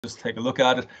just take a look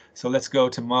at it. So let's go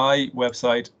to my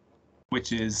website,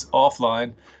 which is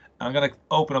offline. I'm going to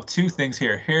open up two things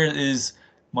here. Here is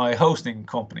my hosting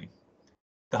company.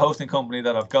 The hosting company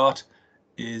that I've got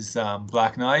is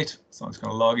Black Knight. So I'm just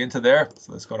going to log into there.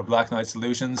 So let's go to Black Knight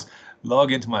Solutions,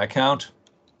 log into my account.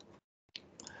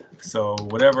 So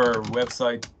whatever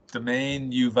website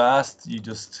domain you've asked, you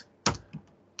just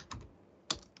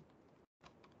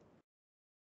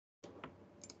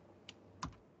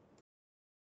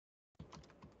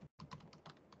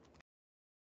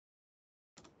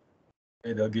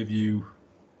they'll give you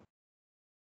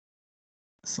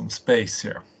some space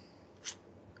here.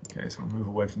 Okay, so we'll move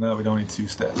away from that. We don't need two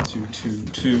steps, two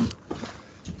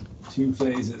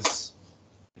phases.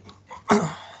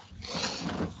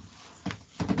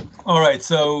 All right,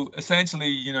 so essentially,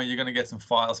 you know, you're going to get some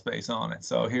file space on it.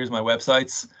 So here's my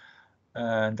websites,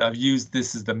 and I've used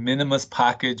this as the Minimus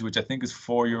package, which I think is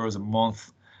 €4 a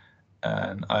month.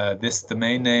 And this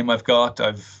domain name I've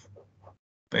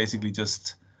basically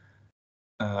just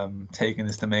taken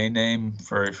this domain name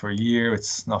for a year.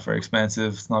 It's not very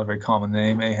expensive. It's not a very common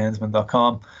name,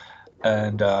 ahensman.com,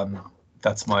 and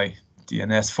that's my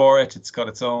DNS for it. It's got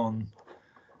its own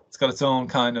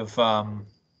kind of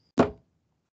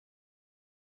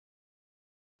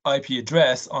IP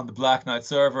address on the Black Knight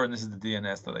server, and this is the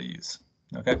DNS that I use.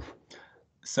 Okay,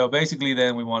 so basically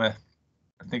then we want to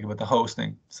think about the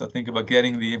hosting. So think about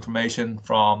getting the information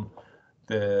from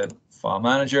the file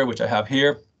manager, which I have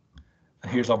here.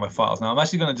 And here's all my files. Now I'm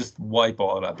actually going to just wipe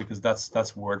all of that because that's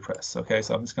WordPress. Okay,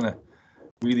 so I'm just going to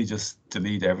really just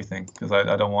delete everything because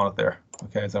I don't want it there.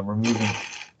 Okay, so I'm removing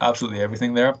absolutely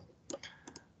everything there.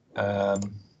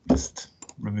 Just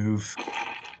remove.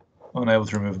 Unable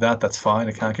to remove that. That's fine.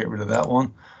 I can't get rid of that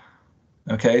one.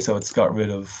 Okay, so it's got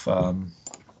rid of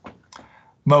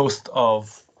most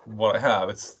of what I have.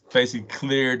 It's basically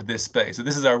cleared this space. So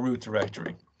this is our root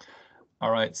directory.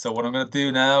 All right, so what I'm going to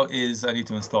do now is I need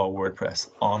to install WordPress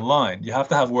online. You have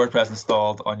to have WordPress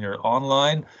installed on your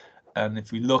online. And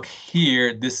if we look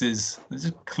here, this is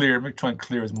clear. I'm going to try and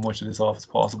clear as much of this off as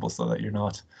possible so that you're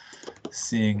not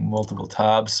seeing multiple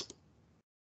tabs.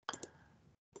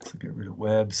 So get rid of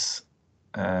webs.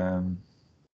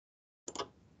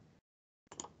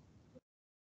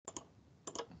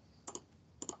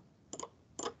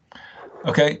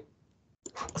 Okay,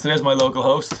 so there's my local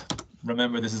host.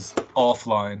 Remember, this is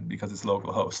offline because it's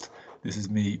local host. This is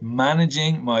me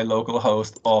managing my local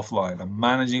host offline. I'm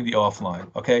managing the offline.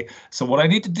 Okay, so what I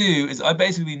need to do is I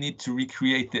basically need to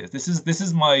recreate this. This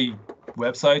is my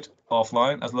website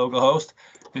offline as local host.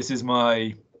 This is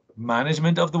my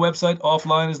management of the website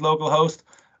offline as local host.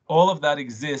 All of that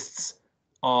exists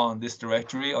on this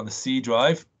directory on the C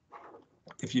drive.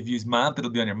 If you've used MAMP,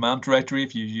 it'll be on your MAMP directory.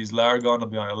 If you use Laragon, it'll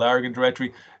be on your Laragon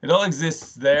directory. It all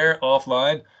exists there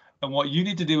offline. And what you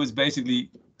need to do is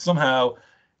basically somehow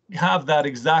have that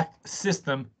exact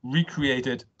system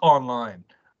recreated online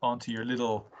onto your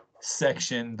little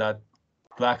section that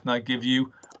Black Knight give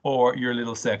you, or your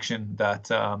little section that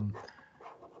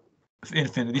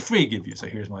Infinity Free give you. So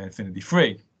here's my Infinity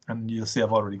Free. And you'll see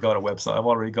I've already got a website. I've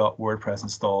already got WordPress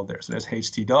installed there. So there's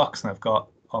htdocs, and I've got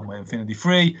on my Infinity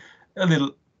Free a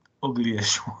little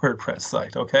uglyish WordPress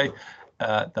site. Okay,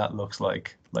 that looks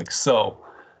like so.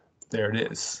 There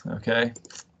it is. Okay.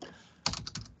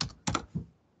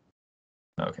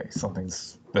 Okay,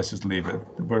 let's just leave it.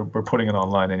 We're putting it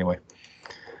online anyway.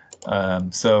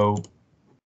 So,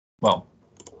 well,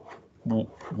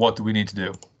 what do we need to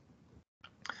do?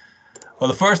 Well,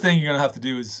 the first thing you're going to have to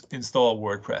do is install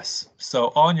WordPress.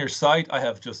 So on your site, I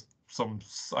have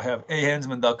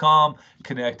ahensman.com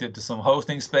connected to some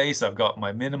hosting space. I've got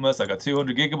my Minimus. I got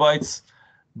 200 gigabytes,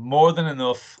 more than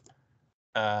enough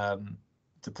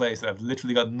to place. I've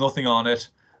literally got nothing on it,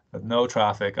 but no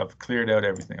traffic. I've cleared out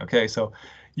everything. Okay, so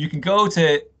you can go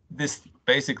to this.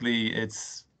 Basically,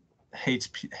 it's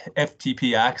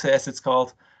FTP access. It's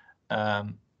called.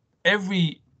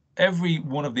 Every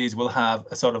one of these will have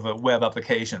a sort of a web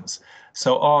applications.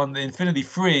 So on the Infinity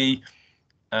Free,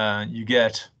 you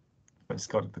get. I just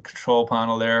got the control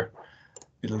panel there.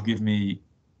 It'll give me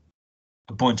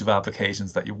a bunch of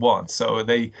applications that you want. So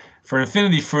for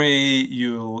Infinity Free,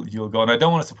 you'll go, and I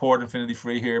don't want to support Infinity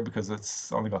Free here because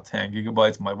it's only got 10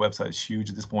 gigabytes. My website is huge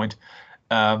at this point.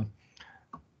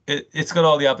 It's got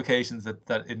all the applications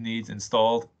that it needs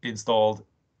installed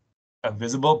and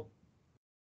visible.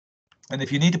 And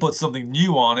if you need to put something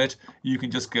new on it, you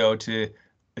can just go to,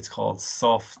 it's called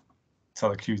Soft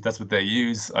Telecute. That's what they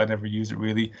use. I never use it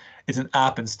really. It's an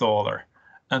app installer,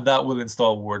 and that will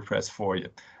install WordPress for you.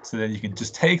 So then you can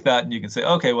just take that and you can say,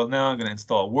 okay, well, now I'm going to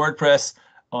install WordPress.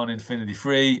 on Infinity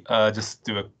Free. Just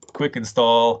do a quick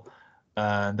install,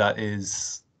 and that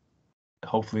is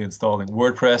hopefully installing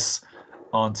WordPress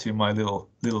onto my little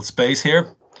space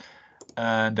here.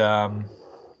 And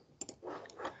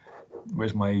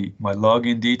where's my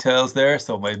login details there?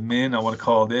 So my admin, I want to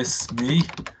call this me,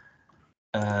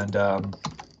 and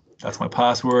that's my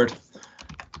password.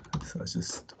 So let's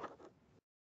just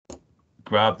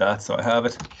grab that so I have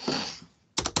it.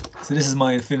 So this is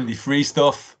my Infinity Free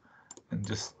stuff, and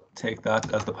just take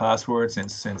that as the password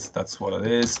since that's what it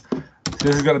is. So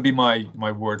this is going to be my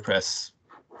WordPress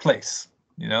place,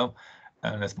 you know,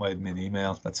 and that's my admin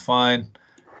email. That's fine.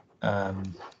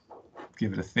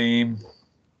 Give it a theme.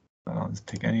 I don't just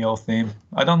pick any old theme.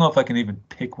 I don't know if I can even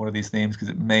pick one of these themes because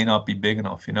it may not be big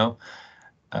enough, you know.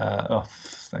 Oh,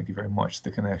 thank you very much,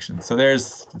 the connection. So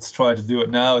let's try to do it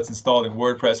now. It's installing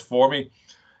WordPress for me.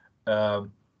 That's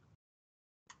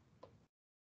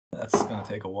going to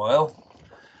take a while.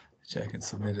 Check and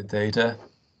submitted data.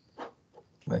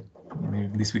 At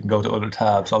least we can go to other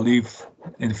tabs. I'll leave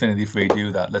Infinity Free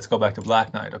do that. Let's go back to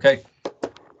Black Knight. Okay.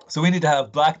 So we need to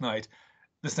have Black Knight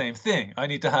the same thing. I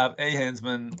need to have a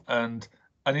Hensman, and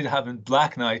I need to have in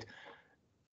Black Knight,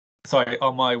 sorry,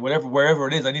 on my wherever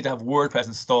it is, I need to have WordPress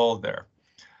installed there.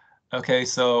 Okay,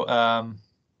 so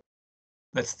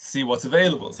let's see what's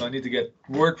available. So I need to get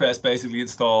WordPress basically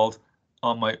installed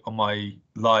on my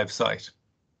live site.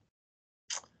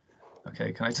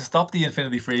 Okay, can I just stop the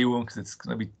Infinity Free one because it's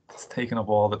taking up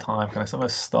all the time? Can I somehow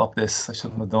stop this? I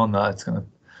shouldn't have done that. It's going to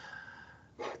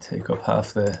take up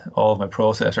half all of my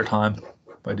processor time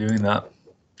by doing that.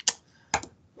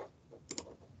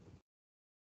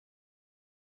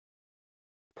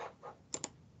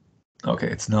 Okay,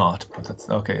 it's not, but that's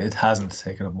okay. It hasn't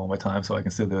taken up all my time, so I can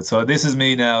still do it. So this is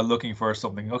me now looking for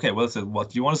something. Okay, well, so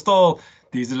what do you want to install?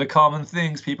 These are the common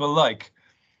things people like.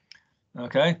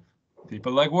 Okay,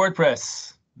 people like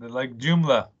WordPress. They like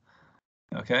Joomla.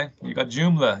 Okay, you got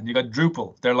Joomla, you got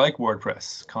Drupal. They're like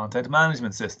WordPress. Content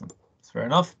management system. It's fair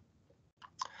enough.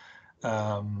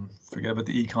 Forget about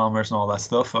the e-commerce and all that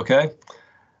stuff. Okay,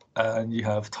 and you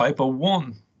have typo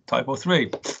 1, typo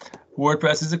 3.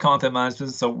 WordPress is a content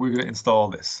management, so we're going to install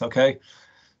this. Okay,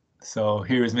 so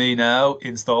here is me now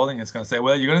installing. It's going to say,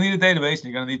 well, you're going to need a database and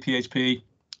you're going to need PHP.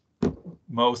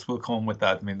 Most will come with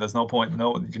that. I mean, there's no point.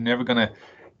 No, you're never going to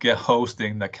get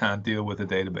hosting that can't deal with a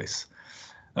database.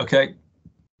 Okay,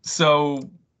 so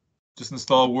just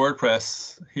install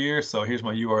WordPress here. So here's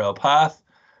my URL path.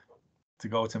 To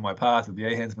go to my path will be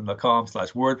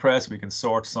ahensman.com/WordPress. We can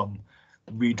sort some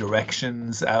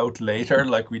redirections out later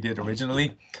like we did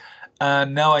originally.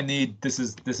 And now I need, this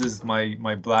is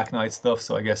my Black Knight stuff.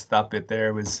 So I guess that bit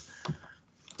there was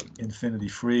Infinity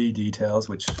Free details,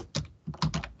 which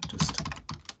just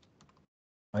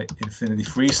my Infinity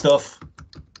Free stuff.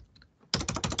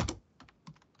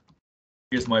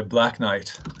 Here's my Black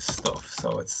Knight stuff.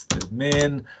 So it's the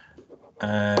admin,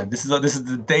 and this is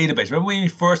the database. Remember when you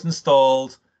first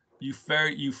installed, you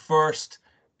first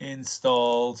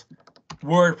installed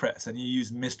WordPress and you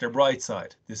used Mr.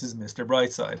 Brightside. This is Mr.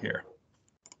 Brightside here.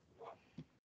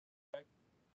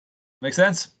 Make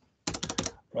sense?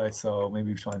 Right, so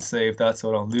maybe try and save that so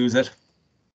I don't lose it.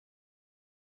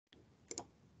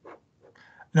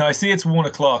 Now I see it's 1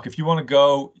 o'clock. If you want to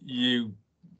go, you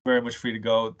very much free to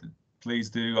go.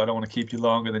 Please do. I don't want to keep you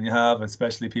longer than you have,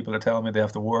 especially people are telling me they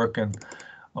have to work and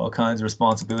all kinds of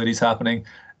responsibilities happening.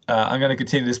 I'm going to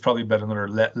continue this probably about another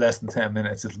less than 10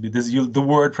 minutes. It'll be this. The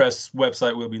WordPress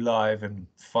website will be live in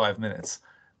 5 minutes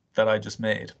that I just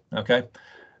made. Okay.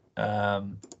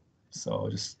 So I'll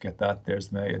just get that.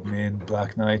 There's my admin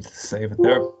Black Knight. Save it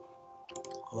there.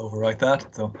 I'll overwrite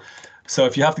that. So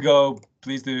if you have to go,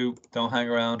 please do. Don't hang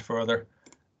around further.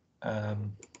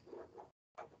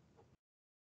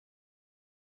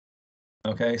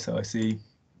 Okay, so I see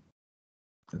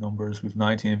the numbers. We've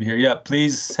 19 of you here. Yeah,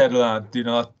 please head on. Do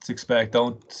not expect,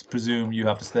 don't presume you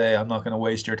have to stay. I'm not going to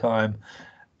waste your time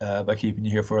by keeping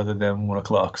you here further than 1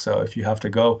 o'clock. So if you have to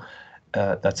go,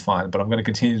 that's fine. But I'm going to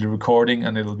continue the recording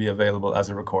and it'll be available as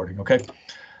a recording. Okay,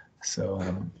 so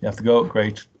you have to go.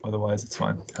 Great. Otherwise, it's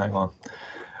fine. Hang on.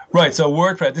 Right, so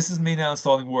WordPress, this is me now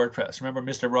installing WordPress. Remember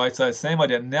Mr. Brightside, same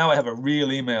idea. Now I have a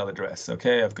real email address,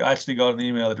 okay? I've actually got an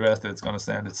email address that it's going to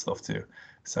send its stuff to.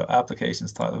 So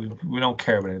applications title, we don't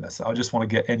care about any of that. So I just want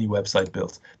to get any website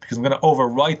built because I'm going to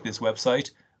overwrite this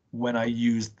website when I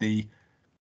use the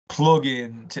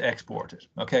plugin to export it.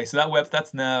 Okay, so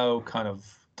that's now kind of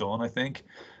done, I think.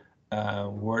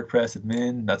 WordPress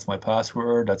admin, that's my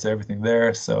password, that's everything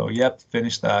there. So yep,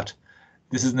 finish that.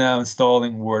 This is now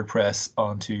installing WordPress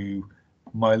onto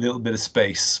my little bit of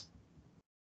space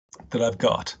that I've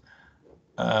got.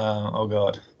 Oh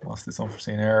God, what's this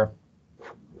unforeseen error?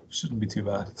 Shouldn't be too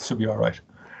bad. It should be all right.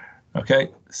 Okay,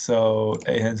 so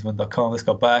ahensman.com, let's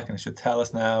go back and it should tell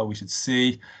us now. We should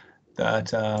see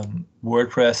that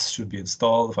WordPress should be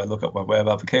installed. If I look up my web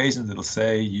applications, it'll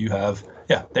say you have,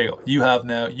 yeah, there you go. You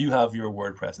have your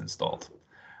WordPress installed.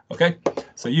 Okay,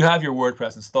 so you have your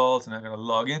WordPress installed, and I'm going to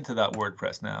log into that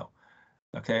WordPress now.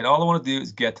 Okay, and all I want to do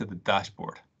is get to the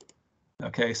dashboard.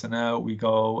 Okay, so now we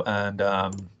go and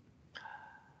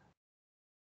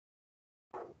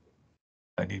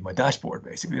I need my dashboard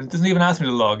basically. It doesn't even ask me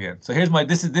to log in. So here's my,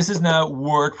 this is now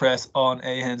WordPress on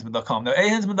ahensman.com. Now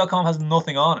ahensman.com has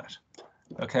nothing on it.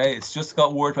 Okay, it's just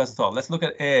got WordPress installed. Let's look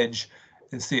at Edge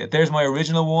and see it. There's my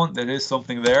original one. There is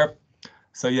something there.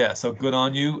 So yeah, so good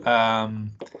on you.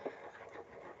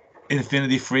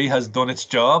 Infinity Free has done its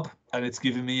job and it's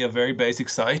given me a very basic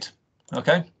site.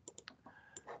 Okay.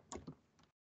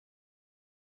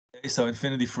 So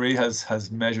Infinity Free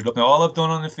has measured up. Now all I've done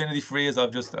on Infinity Free is I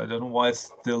don't know why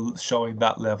it's still showing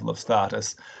that level of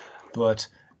status, but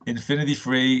Infinity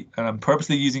Free, and I'm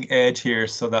purposely using Edge here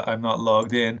so that I'm not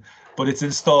logged in, but it's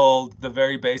installed the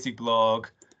very basic blog,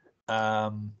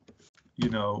 you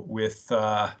know, with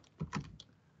I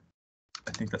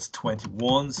think that's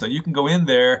 21. So you can go in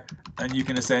there and you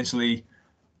can essentially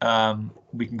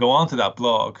we can go onto that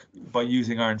blog by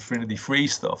using our Infinity Free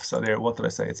stuff. So there, what did I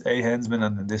say? It's ahensman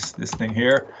and then this thing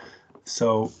here.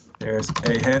 So there's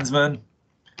ahensman.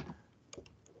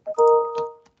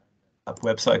 That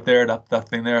website there, that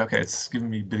thing there. Okay, it's giving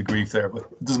me a bit of grief there, but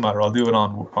it doesn't matter. I'll do it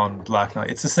on Black Knight.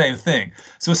 It's the same thing.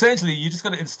 So essentially, you just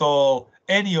got to install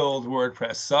any old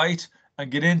WordPress site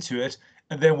and get into it.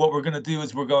 And then what we're going to do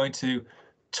is we're going to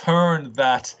turn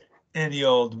that any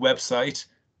old website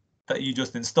that you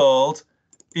just installed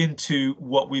into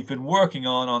what we've been working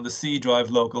on the C drive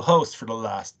local host for the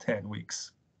last 10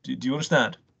 weeks. Do you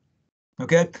understand?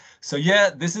 Okay, so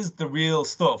yeah, this is the real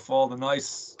stuff. All the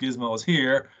nice gizmos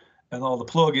here and all the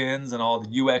plugins and all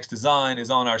the UX design is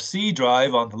on our C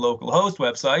drive on the local host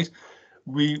website.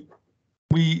 We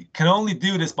can only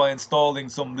do this by installing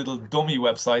some little dummy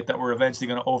website that we're eventually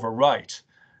going to overwrite.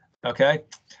 Okay,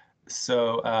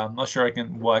 so I'm not sure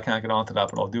why I can't get onto that,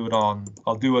 but I'll do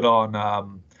it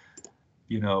on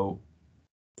you know,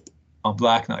 on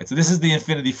Black Knight. So this is the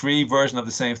Infinity Free version of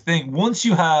the same thing. Once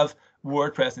you have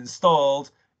WordPress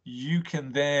installed, you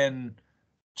can then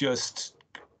just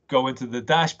go into the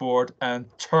dashboard and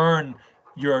turn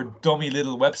your dummy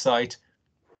little website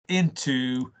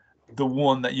into the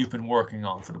one that you've been working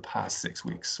on for the past 6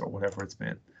 weeks or whatever it's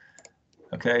been.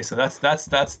 Okay, so that's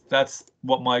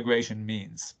what migration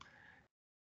means.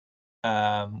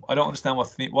 I don't understand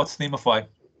what's Themify,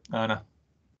 Anna.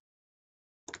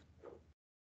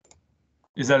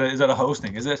 Is that a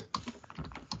hosting? Is it? I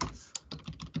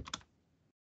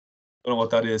don't know what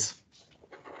that is.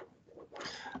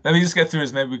 Let me just get through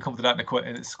this. Maybe we come to that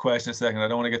in this question in a second. I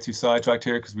don't want to get too sidetracked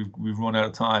here because we've run out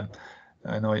of time.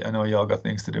 I know y'all got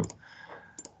things to do.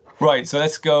 Right, so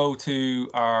let's go to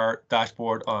our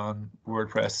dashboard on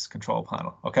WordPress control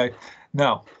panel. Okay,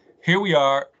 now here we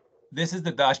are. This is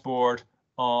the dashboard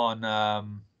on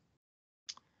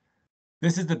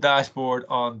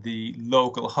the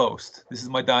local host. This is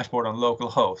my dashboard on local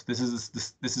host. This is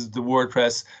the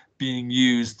WordPress being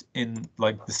used in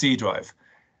like the C drive.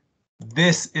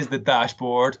 This is the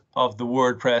dashboard of the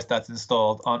WordPress that's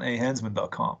installed on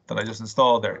ahensman.com that I just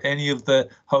installed there. Any of the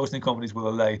hosting companies will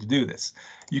allow you to do this.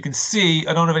 You can see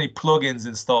I don't have any plugins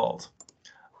installed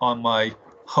on my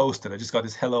hosted. I just got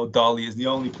this Hello Dolly is the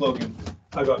only plugin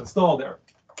I got installed there.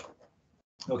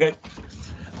 Okay.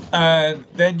 And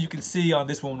then you can see on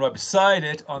this one right beside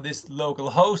it, on this local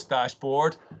host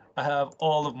dashboard, I have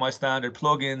all of my standard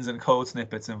plugins and code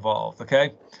snippets involved.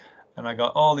 Okay. And I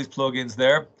got all these plugins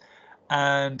there.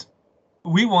 And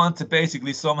we want to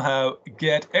basically somehow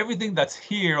get everything that's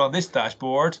here on this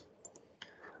dashboard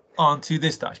onto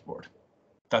this dashboard.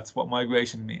 That's what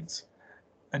migration means.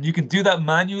 And you can do that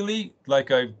manually, like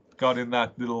I got in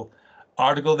that little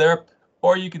article there,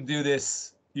 or you can do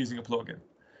this using a plugin.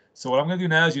 So what I'm going to do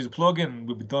now is use a plugin.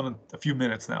 We'll be done in a few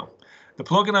minutes now. The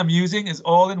plugin I'm using is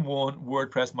all-in-one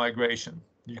WordPress migration.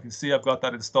 You can see I've got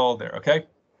that installed there, okay?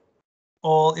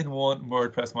 All-in-one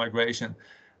WordPress migration.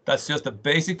 That's just a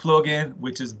basic plugin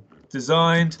which is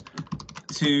designed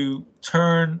to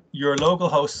turn your local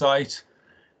host site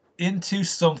into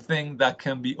something that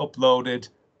can be uploaded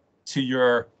to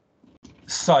your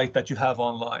site that you have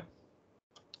online.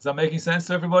 Is that making sense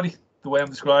to everybody? The way I'm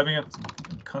describing it?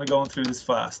 I'm kind of going through this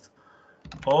fast.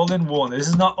 All in one. This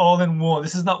is not all in one.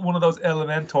 This is not one of those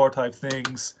Elementor type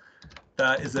things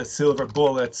that is a silver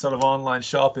bullet sort of online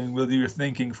shopping will do your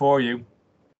thinking for you.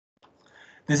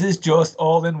 This is just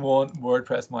all-in-one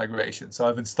WordPress migration. So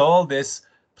I've installed this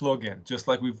plugin, just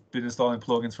like we've been installing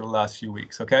plugins for the last few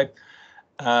weeks, okay?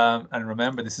 And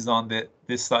remember, this is on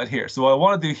this side here. So what I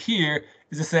want to do here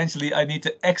is essentially I need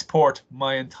to export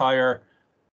my entire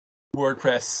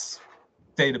WordPress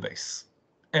database,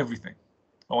 everything.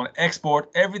 I want to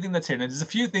export everything that's here. Now, there's a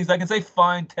few things I can say.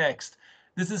 Find text.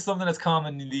 This is something that's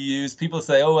commonly used. People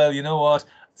say, oh, well, you know what?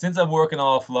 Since I'm working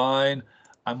offline,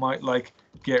 I might like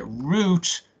get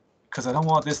root because I don't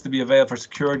want this to be available for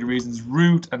security reasons.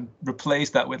 Root and replace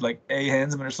that with like a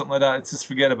hensman or something like that. It's just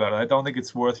forget about it. I don't think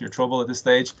it's worth your trouble at this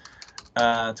stage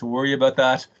to worry about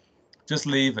that. Just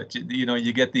leave it. You know,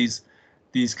 you get these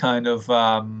kind of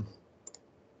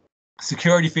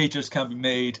security features can be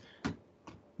made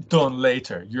done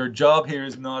later. Your job here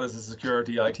is not as a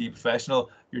security IT professional.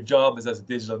 Your job is as a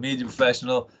digital media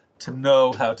professional to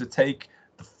know how to take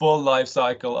the full life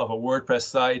cycle of a WordPress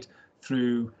site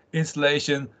through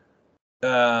installation,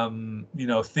 you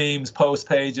know, themes, post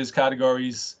pages,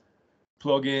 categories,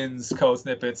 plugins, code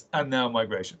snippets, and now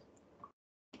migration.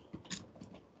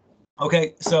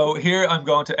 Okay, so here I'm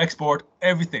going to export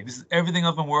everything. This is everything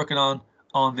I've been working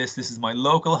on this. This is my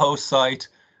local host site.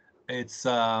 It's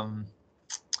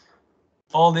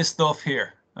all this stuff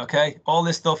here, okay? All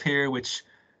this stuff here, which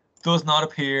does not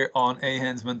appear on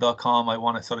ahensman.com. I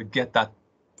want to sort of get that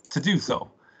to do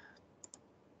so.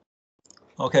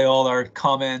 Okay, all our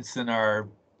comments and our,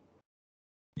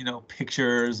 you know,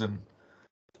 pictures and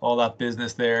all that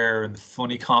business there and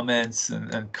funny comments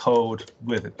and code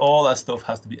with it. All that stuff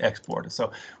has to be exported.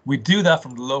 So we do that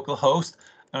from the local host.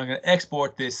 And I'm going to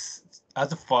export this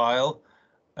as a file.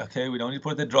 Okay, we don't need to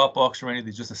put it in the Dropbox or anything.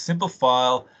 It's just a simple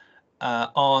file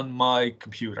on my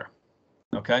computer.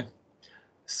 Okay,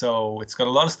 so it's got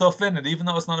a lot of stuff in it, even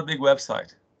though it's not a big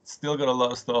website. It's still got a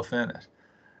lot of stuff in it.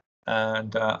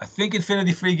 And I think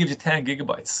Infinity Free gives you 10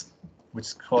 gigabytes,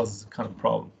 which causes kind of a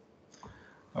problem.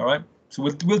 All right, so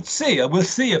we'll see. We'll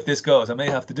see if this goes. I may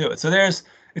have to do it. So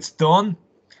it's done.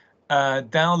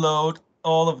 Download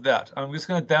all of that. I'm just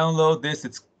going to download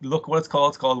this. Look what it's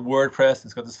called. It's called WordPress.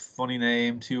 It's got this funny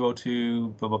name, 202,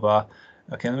 blah, blah, blah.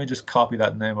 Okay, let me just copy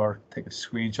that name or take a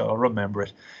screenshot. I'll remember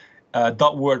it.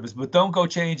 .wordpress, but don't go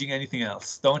changing anything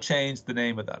else. Don't change the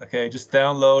name of that. Okay, just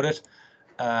download it,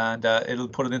 and it'll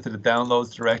put it into the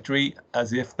downloads directory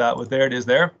as if that was there. It is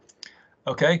there.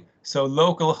 Okay, so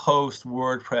localhost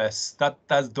WordPress,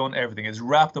 that's done everything. It's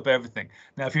wrapped up everything.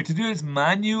 Now, if you're to do this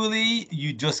manually,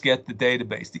 you just get the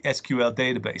database, the SQL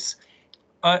database.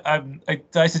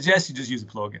 I suggest you just use a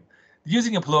plugin.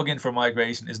 Using a plugin for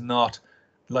migration is not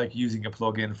like using a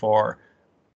plugin for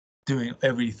doing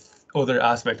every other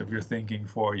aspect of your thinking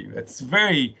for you. It's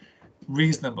very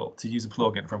reasonable to use a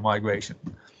plugin for migration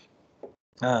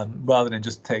rather than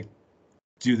just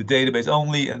do the database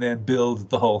only and then build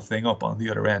the whole thing up on the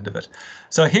other end of it.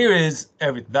 So here is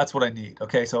everything. That's what I need.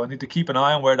 Okay, so I need to keep an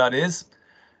eye on where that is.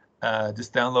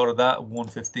 Just downloaded that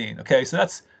 115. Okay, so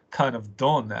that's kind of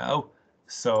done now.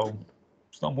 So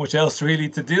there's not much else really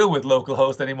to deal with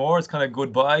localhost anymore. It's kind of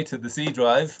goodbye to the C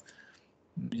drive.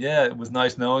 Yeah, it was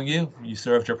nice knowing you. You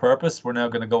served your purpose. We're now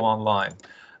going to go online.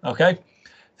 Okay,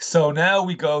 so now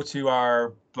we go to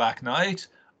our Black Knight,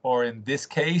 or in this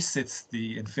case, it's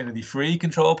the Infinity Free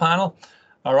control panel.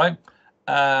 All right,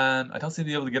 and I don't seem to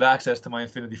be able to get access to my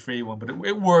Infinity Free one, but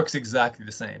it works exactly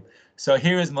the same. So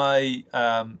here is my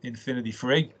Infinity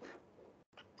Free.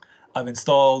 I've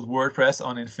installed WordPress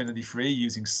on Infinity Free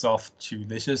using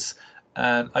Soft2Licious,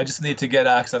 and I just need to get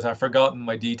access. I've forgotten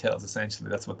my details, essentially.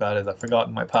 That's what that is. I've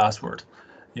forgotten my password,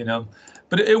 you know,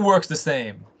 but it works the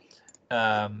same.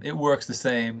 It works the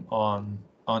same on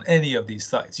any of these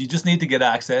sites. You just need to get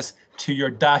access to your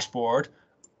dashboard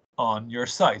on your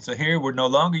site. So here we're no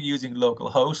longer using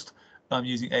localhost. I'm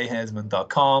using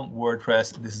ahensman.com,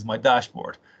 WordPress. This is my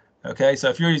dashboard. Okay, so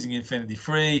if you're using Infinity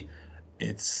Free,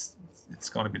 it's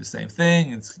going to be the same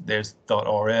thing. There's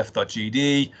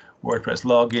 .rf.gd, WordPress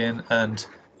login, and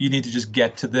you need to just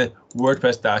get to the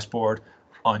WordPress dashboard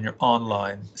on your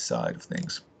online side of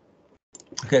things.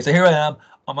 Okay, so here I am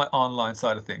on my online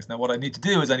side of things. Now what I need to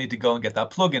do is I need to go and get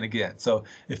that plugin again. So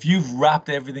if you've wrapped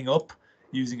everything up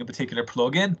using a particular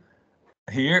plugin,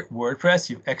 here, WordPress,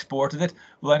 you've exported it.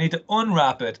 Well, I need to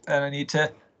unwrap it, and I need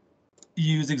to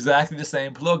use exactly the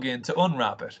same plugin to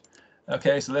unwrap it.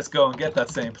 Okay, so let's go and get that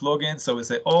same plugin. So we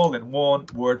say all-in-one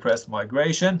WordPress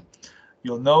migration.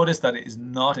 You'll notice that it is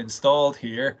not installed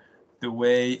here the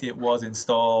way it was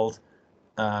installed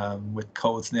with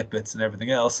code snippets and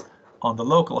everything else on the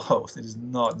local host. It is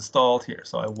not installed here,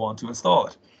 so I want to install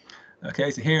it.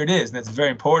 Okay, so here it is, and it's very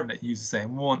important that you use the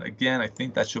same one. Again, I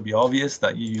think that should be obvious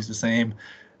that you use the same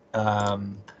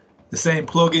the same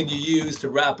plugin you use to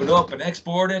wrap it up and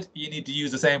export it, you need to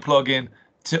use the same plugin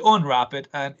to unwrap it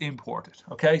and import it.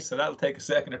 Okay, so that'll take a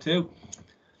second or two,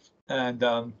 and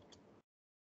we'll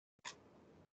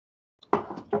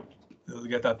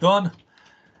get that done.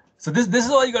 So this is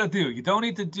all you got to do. You don't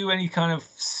need to do any kind of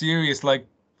serious like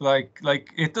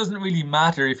it doesn't really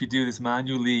matter if you do this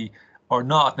manually or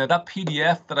not. Now that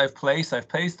PDF that I've placed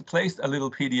a little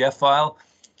PDF file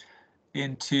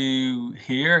into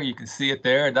here. You can see it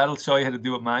there. That'll show you how to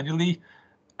do it manually,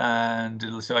 and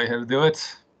it'll show you how to do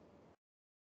it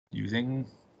using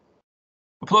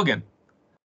a plugin.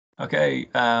 Okay,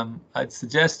 I'd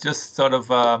suggest just sort of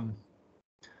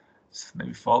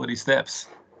maybe follow these steps.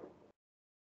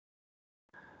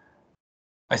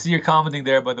 I see you're commenting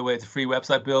there, by the way. It's a free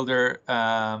website builder.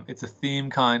 It's a theme,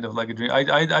 kind of like a dream.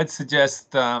 I'd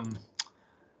suggest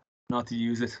not to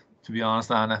use it, to be honest,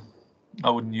 Anna. I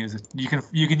wouldn't use it. You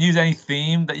can use any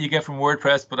theme that you get from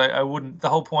WordPress, but I wouldn't. The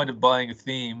whole point of buying a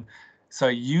theme,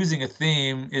 using a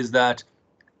theme, is that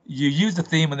you use the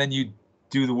theme and then you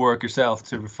do the work yourself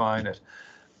to refine it.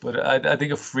 But I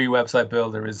think a free website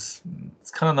builder it's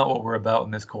kind of not what we're about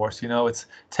in this course. You know, it's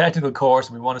a technical course,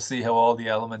 and we want to see how all the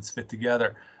elements fit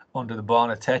together under the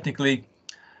bonnet technically,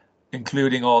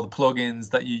 including all the plugins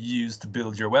that you use to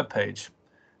build your web page.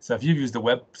 So if you've used the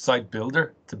website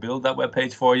builder to build that web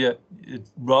page for you, it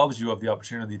robs you of the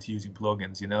opportunity to using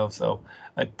plugins, you know. So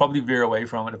I'd probably veer away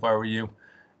from it if I were you.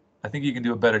 I think you can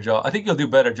do a better job. I think you'll do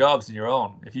better jobs than your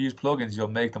own. If you use plugins, you'll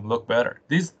make them look better.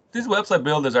 These website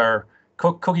builders are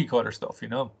cookie cutter stuff, you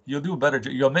know. You'll do a better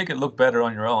job. You'll make it look better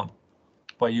on your own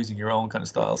by using your own kind of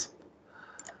styles.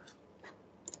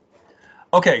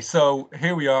 Okay, so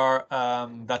here we are.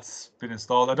 That's been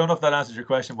installed. I don't know if that answers your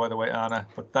question, by the way, Anna,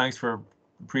 but thanks for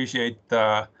appreciate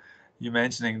you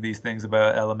mentioning these things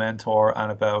about Elementor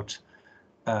and about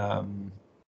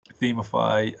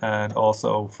Themify, and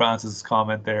also Francis's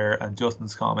comment there and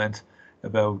Justin's comment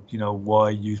about, you know,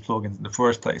 why use plugins in the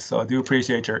first place. So I do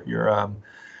appreciate your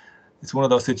it's one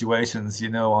of those situations, you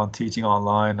know, on teaching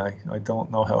online. I don't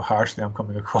know how harshly I'm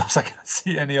coming across. I can't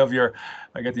see any of your,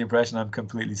 I get the impression I'm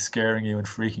completely scaring you and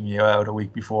freaking you out a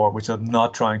week before, which I'm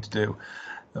not trying to do.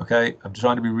 Okay, I'm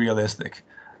trying to be realistic.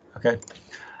 Okay.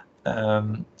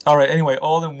 All right, anyway,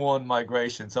 all-in-one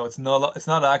migration. So it's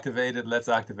not activated. Let's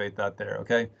activate that there.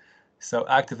 Okay, so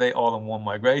activate all-in-one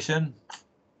migration.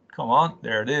 Come on,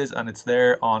 there it is, and it's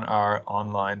there on our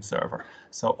online server.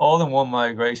 So all-in-one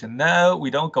migration. Now we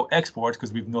don't go export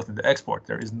because we've nothing to export.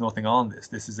 There is nothing on this.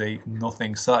 This is a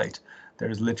nothing site. There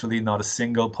is literally not a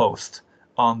single post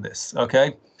on this.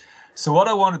 Okay, so what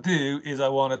I want to do is I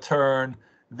want to turn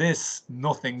this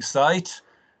nothing site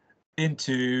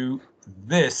into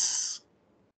this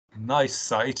nice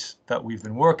site that we've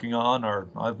been working on, or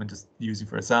I've been just using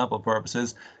for example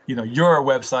purposes, you know, your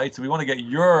website. So we want to get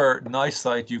your nice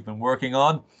site you've been working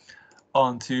on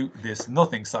onto this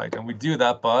nothing site, and we do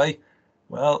that by,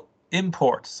 well,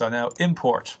 import. So now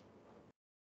import.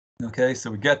 Okay, so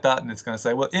we get that, and it's going to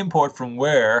say, well, import from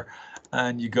where?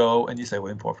 And you go and you say,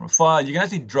 well, import from file. You can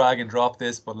actually drag and drop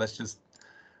this, but let's just,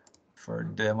 for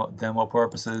demo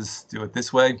purposes, do it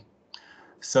this way.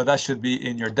 So that should be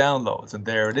in your downloads, and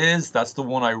there it is. That's the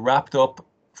one I wrapped up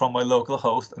from my local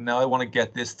host, and now I want to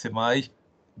get this to my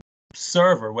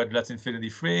server, whether that's Infinity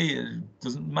Free, it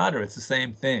doesn't matter. It's the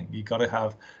same thing. You got to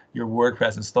have your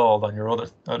WordPress installed on your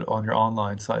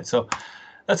online site. So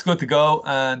that's good to go,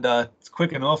 and it's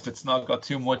quick enough. It's not got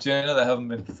too much in it. I haven't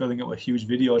been filling it with huge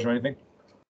videos or anything.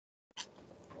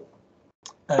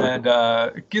 And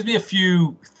it gives me a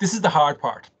few. This is the hard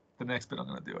part. The next bit I'm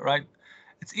going to do, all right?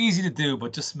 It's easy to do,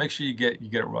 but just make sure you get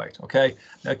it right. Okay.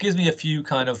 Now it gives me a few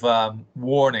kind of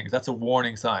warnings. That's a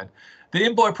warning sign. The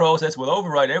import process will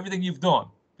override everything you've done,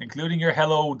 including your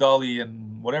hello dolly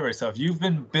and whatever. So if you've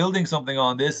been building something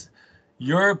on this,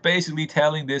 you're basically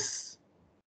telling this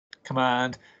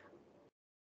command,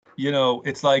 you know,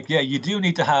 it's like, yeah, you do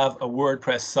need to have a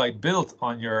WordPress site built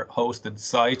on your hosted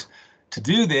site to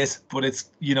do this, but it's,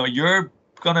 you know, you're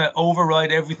gonna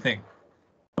override everything.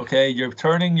 Okay, you're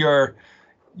turning your,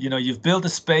 you know, you've built a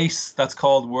space that's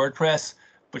called WordPress,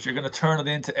 but you're going to turn it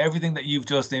into everything that you've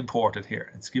just imported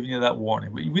here. It's giving you that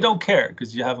warning. We don't care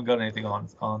because you haven't got anything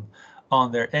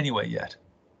on there anyway yet.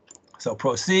 So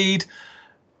proceed,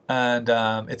 and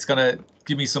it's going to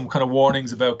give me some kind of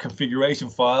warnings about configuration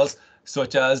files,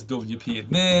 such as WP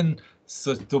admin,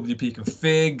 such WP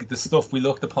config, the stuff we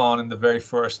looked upon in the very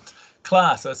first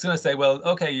class. So it's going to say, well,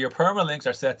 okay, your permalinks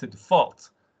are set to default.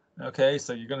 Okay,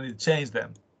 so you're going to need to change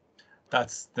them.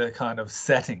 That's the kind of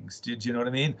settings. Do you know what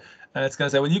I mean? And it's going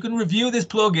to say, well, you can review this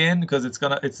plugin because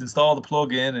it's installed the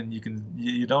plugin, and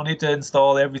you don't need to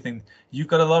install everything. You've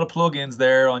got a lot of plugins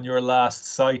there on your last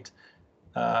site,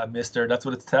 Mister. That's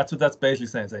what that's basically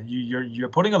saying. It's saying you're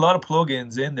putting a lot of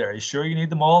plugins in there. Are you sure you need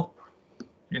them all?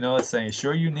 You know, it's saying,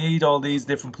 sure you need all these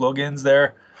different plugins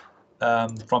there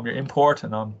from your import,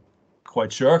 and I'm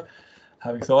quite sure,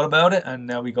 having thought about it. And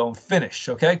now we go and finish.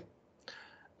 Okay.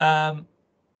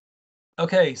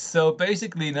 Okay, so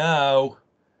basically now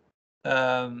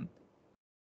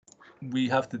we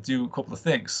have to do a couple of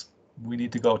things. We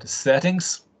need to go to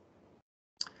settings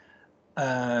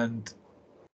and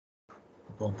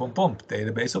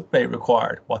database update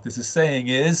required. What this is saying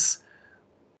is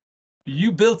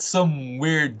you built some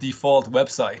weird default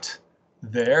website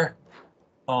there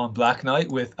on Black Knight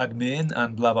with admin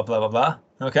and blah, blah, blah, blah, blah.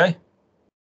 Okay.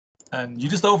 And you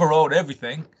just overrode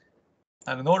everything.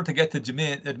 And in order to get to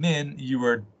admin, you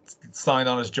were signed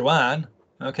on as Joanne.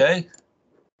 Okay.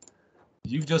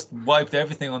 You've just wiped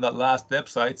everything on that last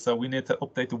website, so we need to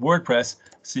update the WordPress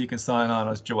so you can sign on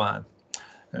as Joanne.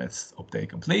 And it's update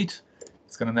complete.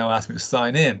 It's going to now ask me to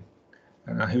sign in.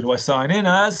 And now who do I sign in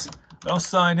as? I don't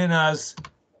sign in as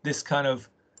this kind of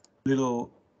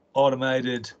little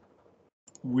automated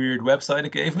weird website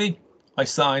it gave me. I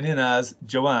sign in as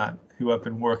Joanne, who I've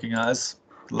been working as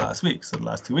the last week. So the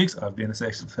last 2 weeks I've been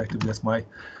effectively, that's my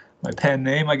pen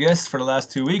name, I guess, for the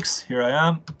last 2 weeks. Here I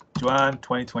am, Joanne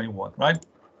 2021, right?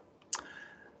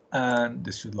 And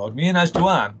this should log me in as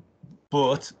Joanne,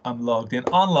 but I'm logged in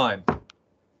online.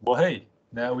 Well, hey,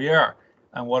 now we are.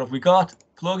 And what have we got?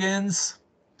 Plugins.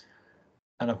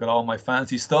 And I've got all my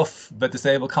fancy stuff, but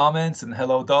disable comments and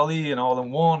hello Dolly and all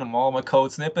in one, and all my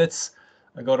code snippets.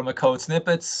 I go to my code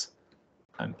snippets.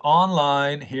 And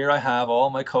online, here I have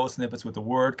all my code snippets with the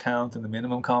word count and the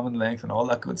minimum common length and all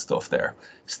that good stuff there.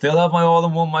 Still have my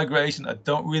all-in-one migration. I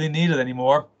don't really need it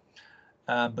anymore,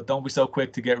 but don't be so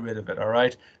quick to get rid of it, all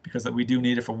right? Because we do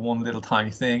need it for one little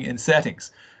tiny thing in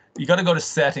settings. You got to go to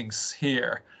settings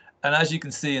here. And as you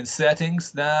can see in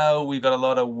settings, now we've got a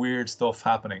lot of weird stuff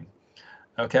happening,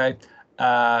 okay?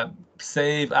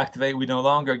 Save, activate, we no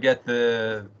longer get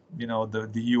the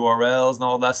URLs and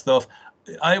all that stuff.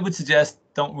 I would suggest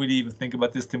don't really even think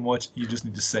about this too much. You just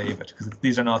need to save it because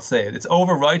these are not saved. It's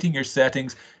overwriting your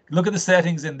settings. Look at the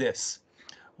settings in this.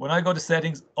 When I go to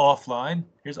settings offline,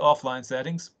 here's offline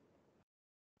settings.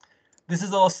 This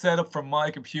is all set up from my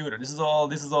computer. This is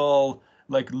all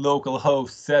like local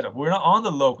host setup. We're not on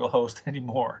the local host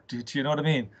anymore. Do you know what I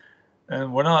mean?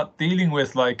 And we're not dealing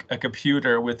with like a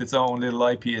computer with its own little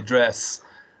IP address.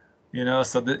 You know,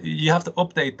 so you have to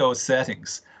update those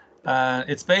settings.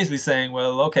 It's basically saying,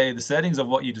 well, okay, the settings of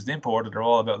what you just imported are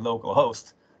all about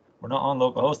localhost. We're not on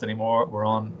localhost anymore. We're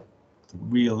on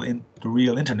the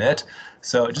real internet.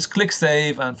 So just click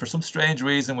save, and for some strange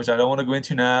reason, which I don't want to go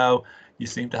into now, you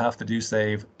seem to have to do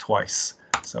save twice.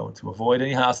 So to avoid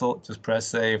any hassle, just press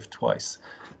save twice.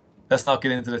 Let's not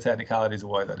get into the technicalities of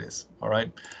why that is. All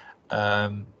right.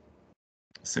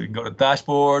 So you can go to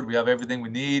dashboard. We have everything we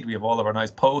need. We have all of our nice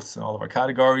posts and all of our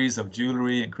categories of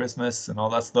jewelry and Christmas and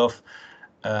all that stuff.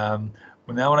 Well,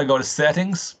 now when I go to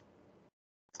settings,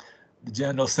 the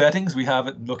general settings, we have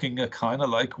it looking kind of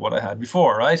like what I had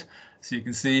before, right? So you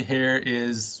can see here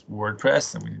is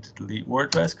WordPress, and we need to delete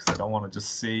WordPress because I don't want to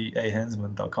just see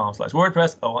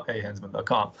ahensman.com/WordPress. I want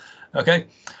ahensman.com. Okay,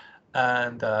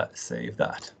 and save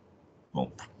that.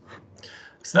 Boom.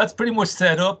 So that's pretty much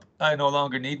set up. I no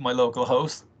longer need my local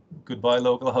host. Goodbye,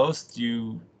 local host.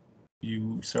 You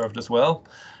served us well.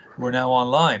 We're now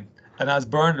online. And as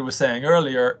Bernard was saying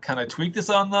earlier, can I tweak this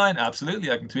online?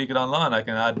 Absolutely, I can tweak it online. I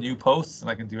can add new posts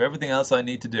and I can do everything else I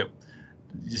need to do.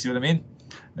 You see what I mean?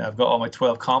 Now I've got all my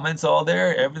 12 comments all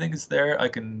there. Everything is there. I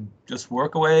can just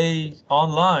work away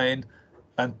online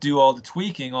and do all the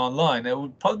tweaking online. It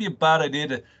would probably be a bad idea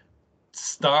to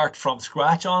start from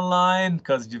scratch online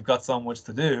because you've got so much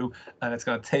to do, and it's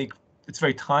going to take, it's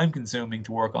very time consuming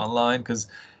to work online because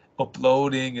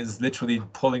uploading is literally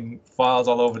pulling files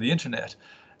all over the internet,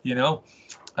 you know,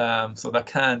 so that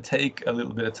can take a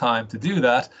little bit of time to do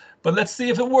that. But let's see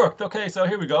if it worked. Okay, so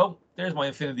here we go. There's my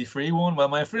Infinity Free one. Well,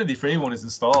 my Infinity Free one is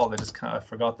installed. I just kind of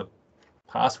forgot the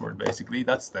password, basically.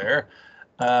 That's there.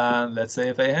 And let's say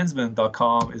if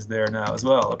ahensman.com is there now as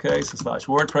well. Okay, so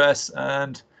 /WordPress,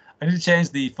 and I need to change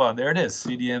the font. There it is,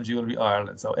 CDM Jewelry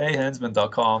Ireland. So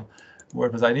ahensman.com,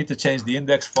 WordPress. I need to change the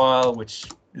index file, which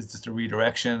is just a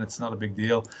redirection. It's not a big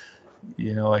deal.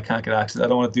 You know, I can't get access. I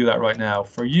don't want to do that right now.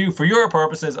 For you, for your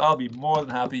purposes, I'll be more than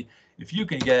happy if you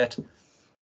can get,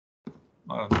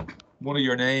 I don't know, one of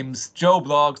your names,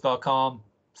 joeblogs.com,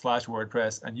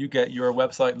 wordpress and you get your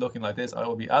website looking like this, I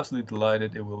will be absolutely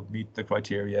delighted. It will meet the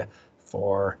criteria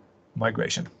for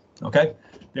migration. Okay,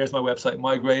 there's my website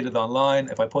migrated online.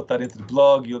 If I put that into the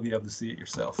blog, you'll be able to see it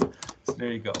yourself. So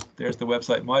there you go. There's the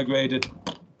website migrated.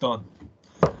 Done.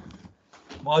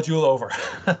 Module over.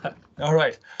 All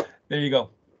right, there you go.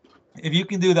 If you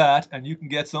can do that and you can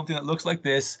get something that looks like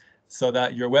this so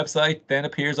that your website then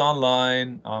appears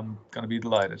online, I'm going to be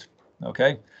delighted.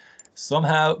 Okay,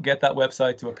 somehow get that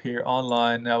website to appear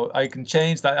online. Now I can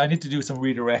change that. I need to do some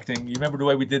redirecting. You remember the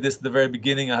way we did this at the very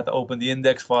beginning? I had to open the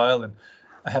index file and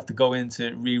I have to go in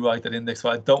to rewrite that index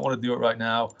file. I don't want to do it right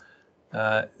now.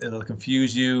 It'll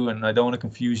confuse you and I don't want to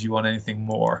confuse you on anything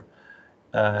more.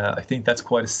 I think that's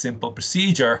quite a simple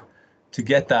procedure to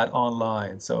get that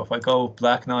online. So if I go,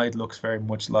 Black Knight looks very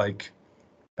much like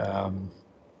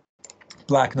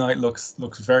Black Knight looks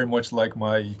very much like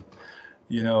my,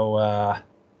 you know,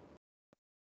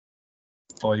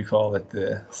 what do you call it?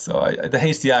 The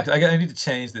hasty act. I need to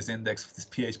change this index, this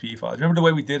PHP file. Remember the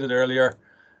way we did it earlier?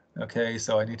 Okay,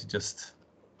 so I need to just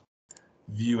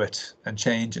view it and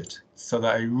change it so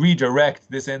that I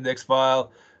redirect this index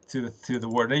file to the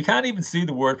Word. Now you can't even see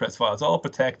the WordPress file. It's all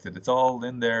protected. It's all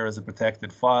in there as a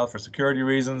protected file for security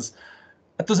reasons.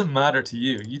 That doesn't matter to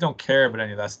you. You don't care about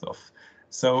any of that stuff.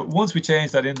 So once we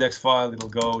change that index file, it'll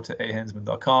go to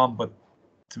ahensman.com. But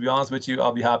to be honest with you,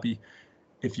 I'll be happy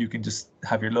if you can just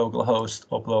have your local host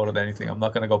uploaded anything. I'm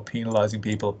not going to go penalizing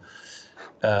people.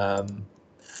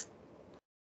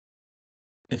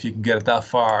 If you can get it that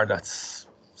far, that's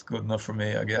good enough for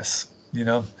me, I guess. You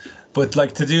know, but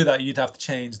like to do that, you'd have to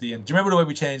change the. Do you remember the way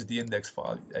we changed the index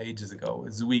file ages ago?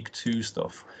 It's week 2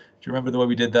 stuff. Do you remember the way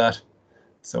we did that?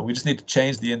 So we just need to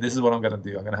change the. This is what I'm going to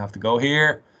do. I'm going to have to go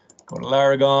here, go to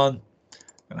Laragon. I'm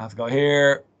going to have to go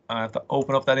here. I have to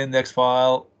open up that index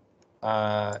file,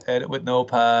 edit with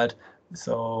Notepad.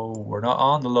 So we're not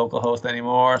on the local host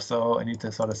anymore. So I need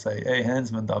to sort of say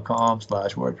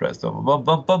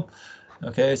ahensman.com/WordPress.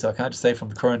 Okay, so I can't just say from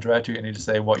the current directory. I need to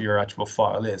say what your actual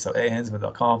file is. So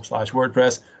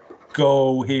ahensman.com/WordPress.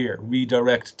 Go here,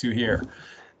 redirect to here.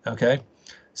 Okay,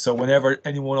 so whenever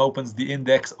anyone opens the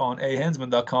index on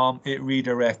ahensman.com, it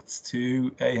redirects to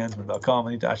ahensman.com.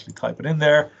 I need to actually type it in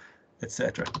there,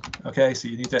 etc. Okay, so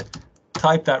you need to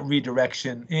type that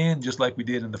redirection in just like we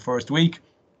did in the first week.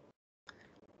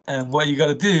 And what you got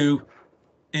to do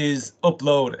is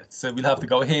upload it. So we'll have to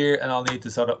go here and I'll need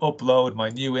to sort of upload my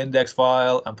new index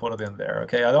file and put it in there.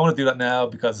 Okay, I don't want to do that now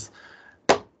because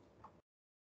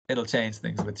it'll change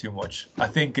things a bit too much. I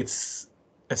think it's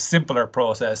a simpler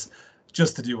process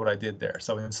just to do what I did there.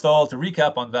 So install, to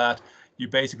recap on that, you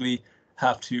basically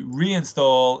have to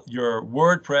reinstall your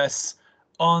WordPress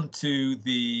onto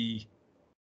the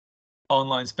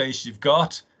online space you've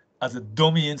got as a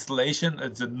dummy installation.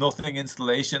 It's a nothing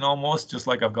installation almost, just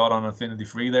like I've got on Affinity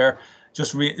Free there.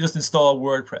 Just install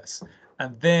WordPress.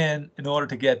 And then in order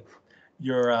to get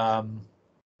your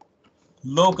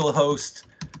local host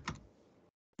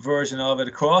version of it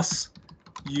across,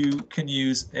 you can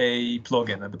use a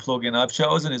plugin. And the plugin I've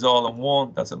chosen is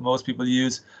all-in-one. That's what most people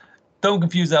use. Don't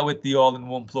confuse that with the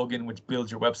all-in-one plugin, which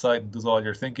builds your website and does all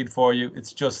your thinking for you.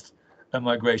 It's just a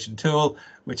migration tool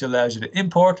which allows you to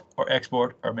import or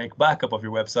export or make backup of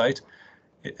your website.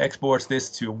 It exports this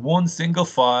to one single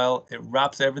file. It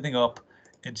wraps everything up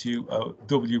into a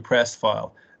WPress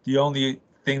file. The only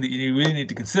thing that you really need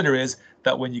to consider is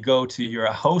that when you go to your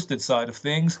hosted side of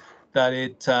things, that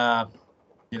it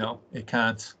it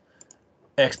can't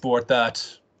export that.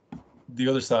 The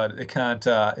other side, it can't.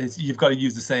 You've got to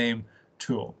use the same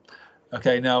tool.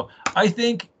 Okay, now I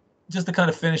think just to kind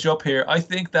of finish up here, I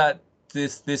think that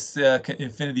this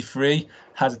Infinity Free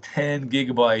has a 10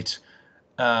 gigabyte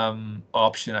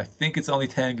option. I think it's only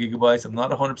 10 gigabytes. I'm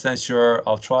not 100% sure.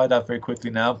 I'll try that very quickly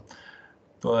now.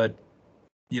 But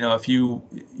if if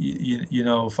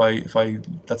I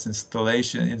that's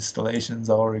installations.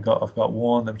 I've got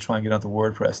one. I'm trying to get onto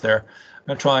WordPress there. I'm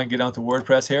gonna try and get onto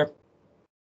WordPress here.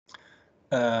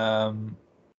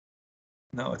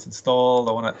 No, it's installed.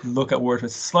 I want to look at WordPress.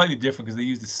 It's slightly different because they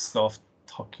use this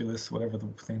Softoculous, whatever the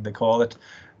thing they call it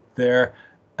there.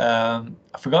 I've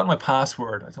forgotten my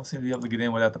password. I don't seem to be able to get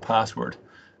in without the password.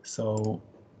 So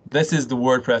this is the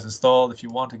WordPress installed. If you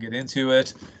want to get into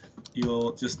it,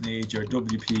 you'll just need your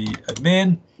WP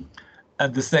admin.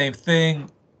 And the same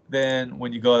thing then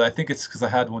when you go, I think it's because I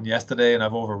had one yesterday and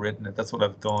I've overwritten it. That's what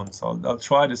I've done. So I'll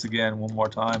try this again one more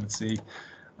time and see.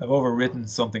 I've overwritten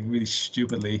something really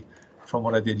stupidly from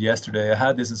what I did yesterday. I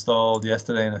had this installed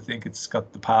yesterday and I think it's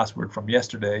got the password from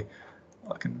yesterday.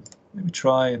 I can maybe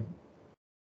try and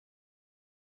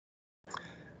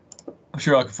I'm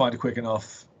sure I can find it quick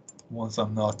enough. once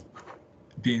I'm not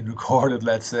being recorded,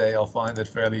 let's say, I'll find it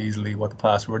fairly easily what the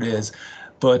password is.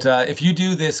 But if you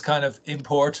do this kind of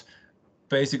import,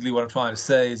 basically what I'm trying to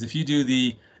say is if you do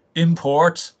the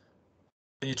import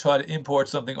and you try to import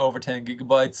something over 10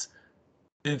 gigabytes,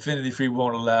 Infinity Free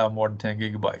won't allow more than 10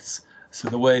 gigabytes. So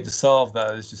the way to solve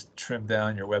that is just trim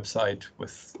down your website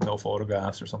with no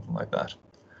photographs or something like that.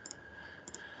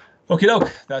 Okie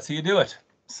doke, that's how you do it.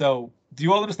 So do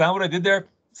you all understand what I did there?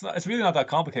 It's really not that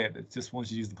complicated. It's just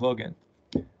once you use the plugin.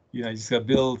 You just got to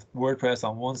build WordPress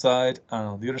on one side and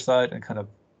on the other side and kind of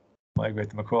migrate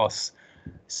them across.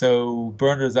 So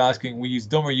Bernard is asking, we use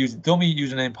dummy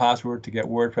username password to get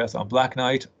WordPress on Black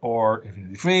Knight or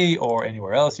Infinity Free or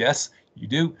anywhere else. Yes, you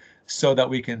do, so that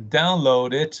we can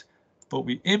download it, but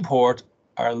we import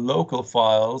our local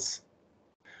files.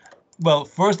 Well,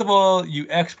 first of all, you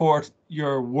export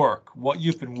your work. What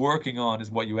you've been working on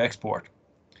is what you export.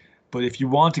 But if you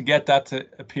want to get that to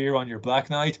appear on your Black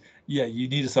Knight, yeah, you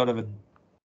need a sort of a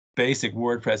basic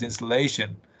WordPress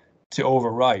installation to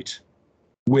overwrite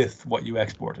with what you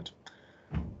exported.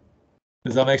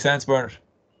 Does that make sense, Bernard?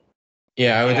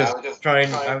 Yeah, I was just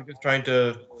trying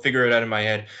to figure it out in my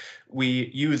head. We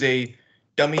use a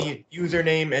dummy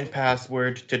username and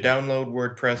password to download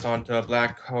WordPress onto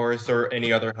Black Horse or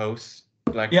any other host,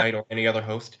 Black Knight or any other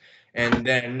host. And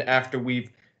then after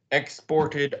we've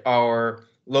exported our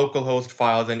localhost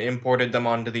files and imported them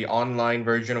onto the online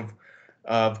version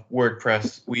of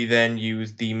WordPress, we then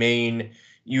use the main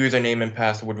username and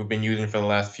password we've been using for the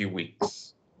last few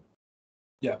weeks.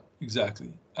 Yeah,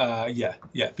 exactly. Yeah.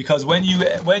 Because when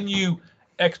you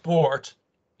export,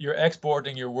 you're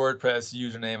exporting your WordPress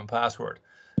username and password.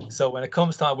 So when it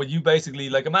comes time, when you basically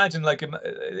imagine like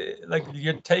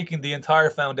you're taking the entire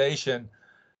foundation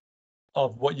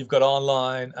of what you've got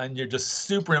online and you're just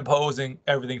superimposing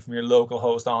everything from your local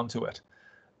host onto it,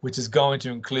 which is going to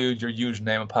include your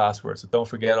username and password. So don't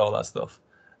forget all that stuff.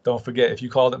 Don't forget, if you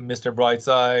called it Mr.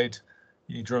 Brightside,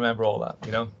 you need to remember all that,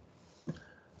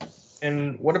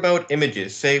 And what about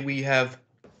images? Say we have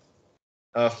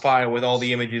a file with all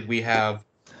the images we have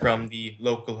from the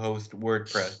localhost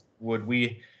WordPress. Would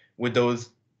we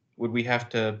have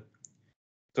to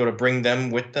sort of bring them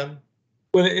with them?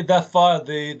 Well, that file,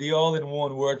 the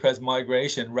all-in-one WordPress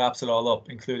migration wraps it all up,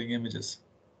 including images.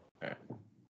 Okay.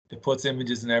 It puts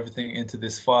images and everything into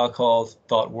this file called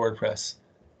 .wordpress.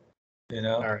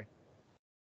 All right.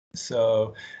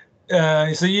 So,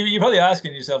 you're probably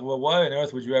asking yourself, well, why on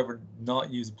earth would you ever not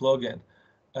use a plugin?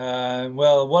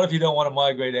 Well, what if you don't want to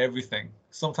migrate everything?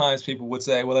 Sometimes people would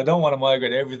say, well, I don't want to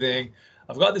migrate everything.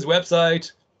 I've got this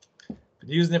website, been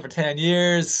using it for 10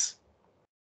 years.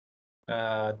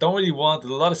 Don't really want,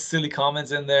 there's a lot of silly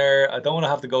comments in there. I don't want to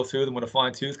have to go through them with a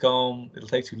fine-tooth comb. It'll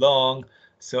take too long.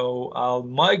 So I'll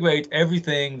migrate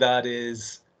everything that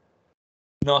is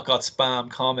not got spam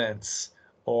comments,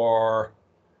 or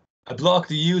I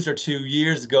blocked a user 2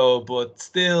 years ago, but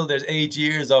still there's 8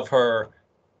 years of her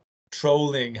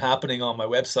trolling happening on my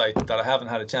website that I haven't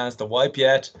had a chance to wipe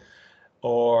yet.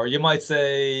 Or you might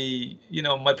say,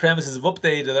 my premises have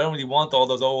updated. I don't really want all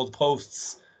those old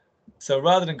posts. So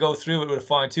rather than go through it with a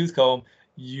fine-tooth comb,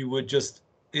 you would just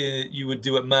you would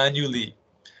do it manually,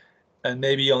 and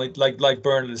maybe only like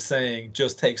Bernard is saying,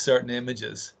 just take certain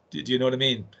images. Do you know what I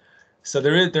mean? So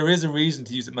there is a reason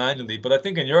to use it manually, but I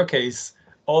think in your case,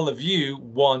 all of you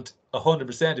want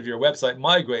 100% of your website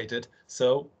migrated.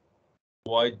 So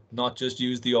why not just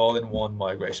use the all-in-one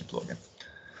migration plugin?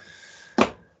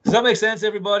 Does that make sense,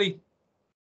 everybody?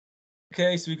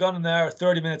 Okay, so we've gone an hour,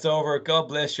 30 minutes over. God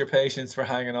bless your patience for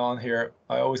hanging on here.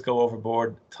 I always go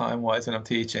overboard time-wise when I'm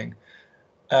teaching.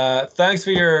 Thanks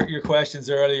for your questions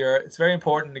earlier. It's very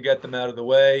important to get them out of the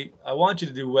way. I want you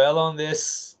to do well on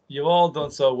this. You've all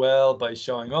done so well by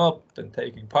showing up and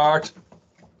taking part.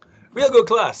 Real good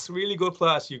class, really good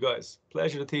class, you guys.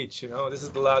 Pleasure to teach. This is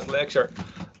the last lecture,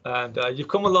 and you've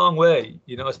come a long way.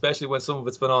 Especially when some of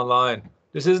it's been online.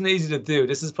 This isn't easy to do.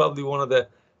 This is probably one of the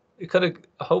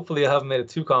hopefully I haven't made it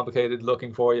too complicated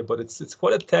looking for you, but it's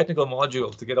quite a technical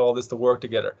module to get all this to work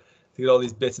together, to get all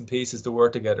these bits and pieces to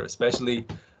work together, especially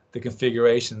the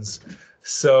configurations.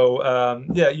 So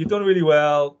yeah, you've done really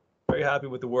well. Very happy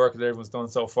with the work that everyone's done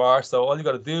so far. So all you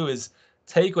got to do is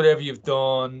take whatever you've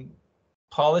done,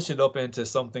 polish it up into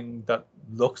something that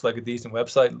looks like a decent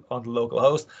website on the local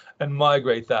host, and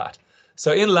migrate that.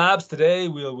 So in labs today,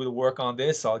 we'll work on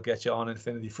this. I'll get you on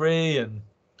Infinity Free, and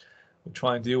we'll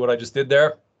try and do what I just did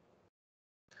there.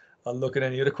 I'll look at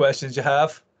any other questions you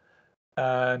have,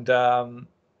 and I'll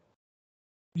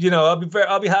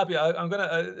be happy.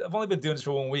 I've only been doing this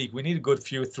for 1 week. We need a good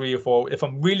few, 3 or 4. If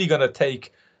I'm really gonna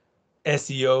take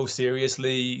SEO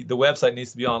seriously, the website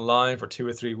needs to be online for 2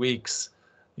 or 3 weeks,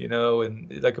 you know,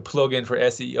 and like a plugin for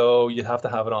SEO, you'd have to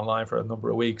have it online for a number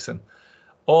of weeks. And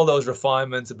all those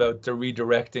refinements about the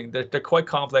redirecting, they're quite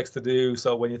complex to do.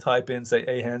 So when you type in, say,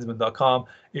 ahensman.com,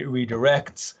 it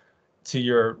redirects to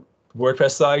your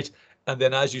WordPress site. And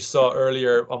then as you saw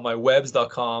earlier on my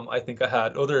webs.com, I think I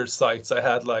had other sites. I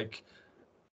had like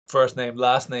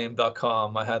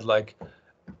firstname.lastname.com. I had like,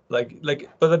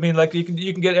 but I mean, like you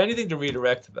can get anything to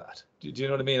redirect to that. Do you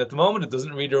know what I mean? At the moment, it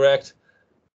doesn't redirect.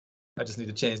 I just need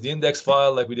to change the index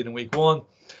file like we did in week 1.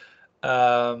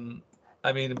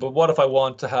 I mean, but what if I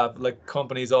want to have like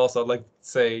companies also, like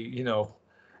say, you know,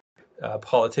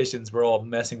 politicians were all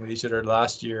messing with each other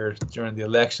last year during the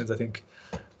elections. I think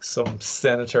some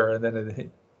senator and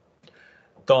then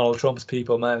Donald Trump's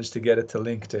people managed to get it to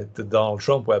link to the Donald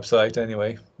Trump website.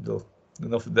 Anyway,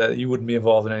 enough that you wouldn't be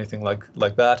involved in anything like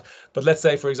that. But let's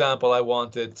say, for example, I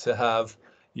wanted to have,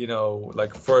 you know,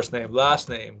 like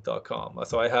firstname.lastname.com.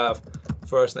 So I have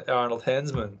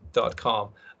arnoldhensman.com.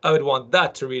 I would want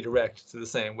that to redirect to the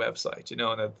same website, you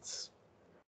know, and it's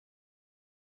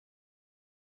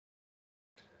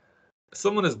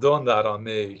someone has done that on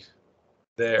me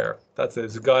there.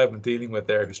 There's a guy I've been dealing with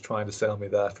there who's trying to sell me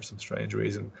that for some strange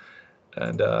reason.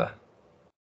 And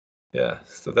yeah,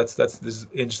 so that's this is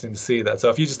interesting to see that.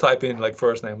 So if you just type in like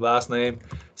first name, last name,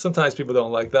 sometimes people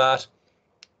don't like that.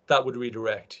 That would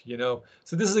redirect, you know.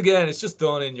 So this is, again, it's just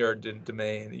done in your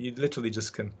domain. You literally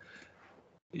just can,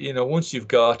 you know, once you've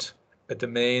got a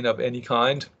domain of any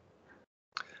kind,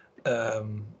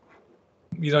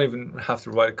 you don't even have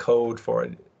to write a code for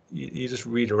it. You just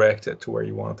redirect it to where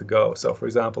you want it to go. So for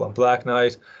example, on Black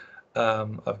Knight,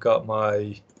 I've got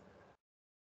my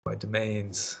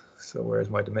domains. So where's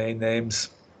my domain names?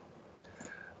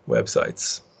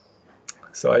 Websites.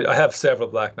 So I have several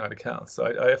Black Knight accounts. So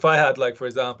if I had, like, for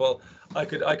example, I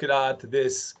could add to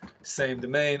this same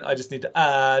domain. I just need to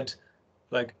add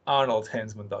like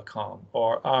arnoldhensman.com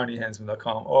or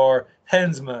arniehensman.com or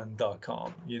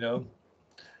hensman.com, you know.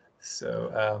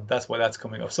 So that's why that's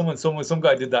coming up. Some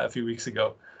guy did that a few weeks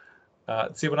ago.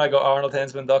 See, when I go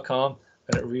arnoldhensman.com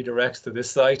and it redirects to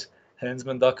this site,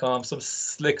 hensman.com, some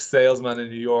slick salesman in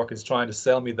New York is trying to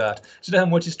sell me that. Do you know how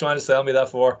much he's trying to sell me that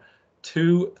for?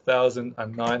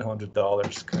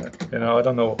 $2,900. You know, I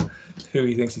don't know who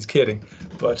he thinks he's kidding,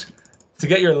 but to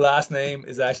get your last name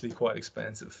is actually quite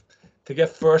expensive. To get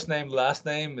first name, last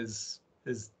name is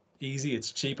easy.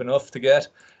 It's cheap enough to get.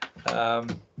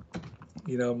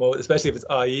 You know, especially if it's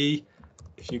IE.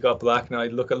 If you got Black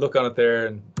Knight, look on it there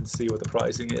and see what the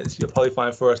pricing is. You'll probably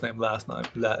find first name, last name.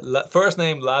 First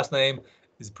name, last name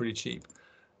is pretty cheap.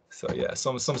 So yeah,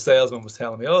 some salesman was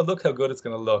telling me, oh, look how good it's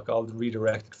going to look. I'll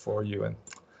redirect it for you. And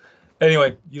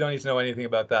anyway, you don't need to know anything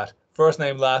about that. First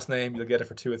name, last name, you'll get it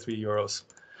for €2 or €3.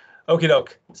 Okie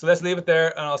doke. So let's leave it there,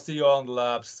 and I'll see you all in the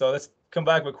labs. So let's come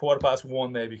back with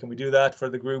 1:15 maybe. Can we do that for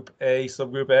the group A,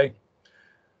 subgroup A?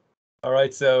 All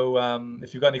right. So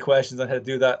if you've got any questions on how to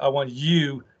do that, I want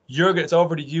you. It's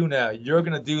over to you now. You're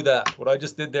going to do that. What I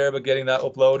just did there about getting that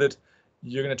uploaded,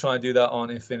 you're going to try and do that on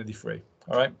Infinity Free.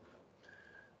 All right.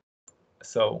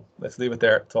 So let's leave it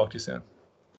there. Talk to you soon.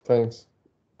 Thanks.